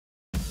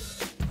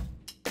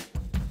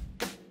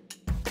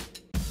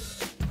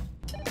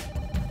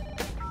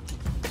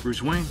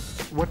Bruce Wayne.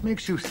 What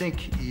makes you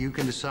think you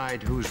can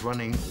decide who's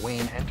running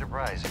Wayne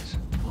Enterprises?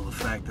 Well, the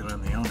fact that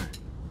I'm the owner.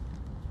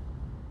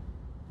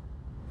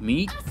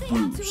 Meet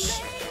Bruce.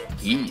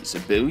 He's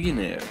a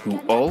billionaire who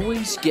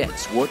always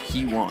gets what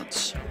he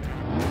wants.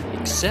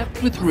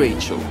 Except with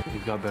Rachel.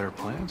 You've got better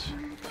plans?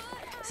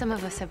 Some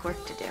of us have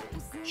work to do.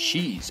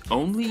 She's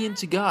only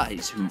into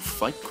guys who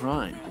fight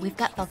crime. We've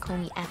got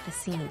Falcone at the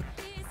scene.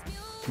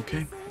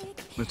 Okay,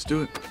 let's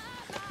do it.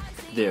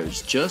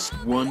 There's just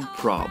one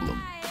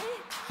problem.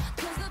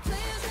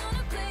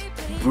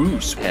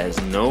 Bruce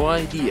has no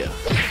idea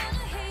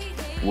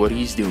what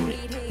he's doing.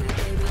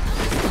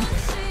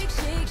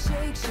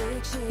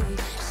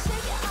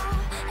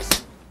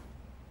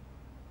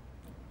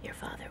 Your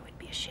father would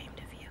be ashamed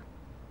of you.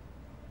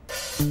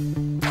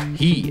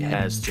 He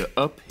has to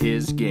up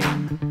his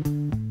game.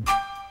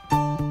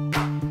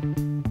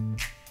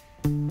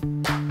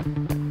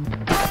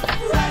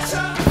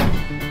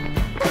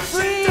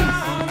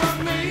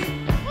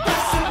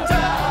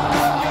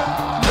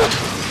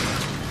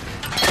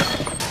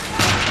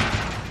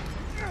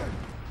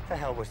 The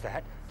hell was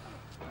that?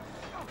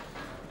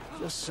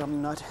 Just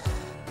some nut.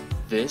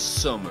 This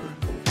summer.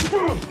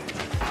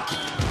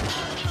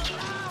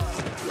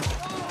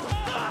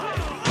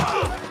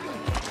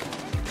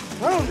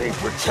 I don't need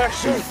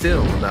protection. A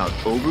film about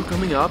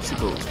overcoming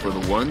obstacles for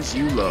the ones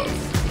you love.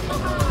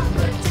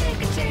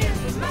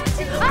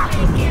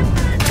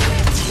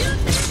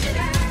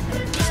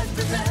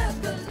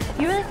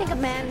 You really think a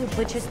man who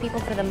butchers people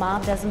for the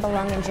mob doesn't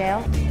belong in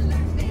jail? I'm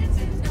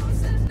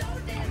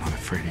not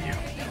afraid of you.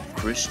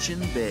 Christian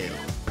Bale.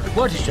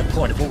 What is the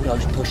point of all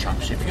those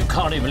push-ups if you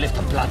can't even lift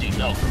a bloody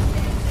log?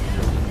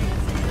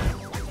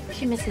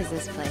 She misses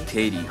this place.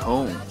 Katie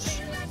Holmes.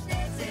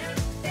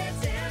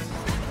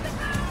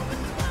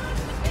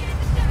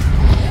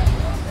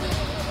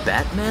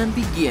 Batman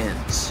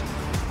Begins.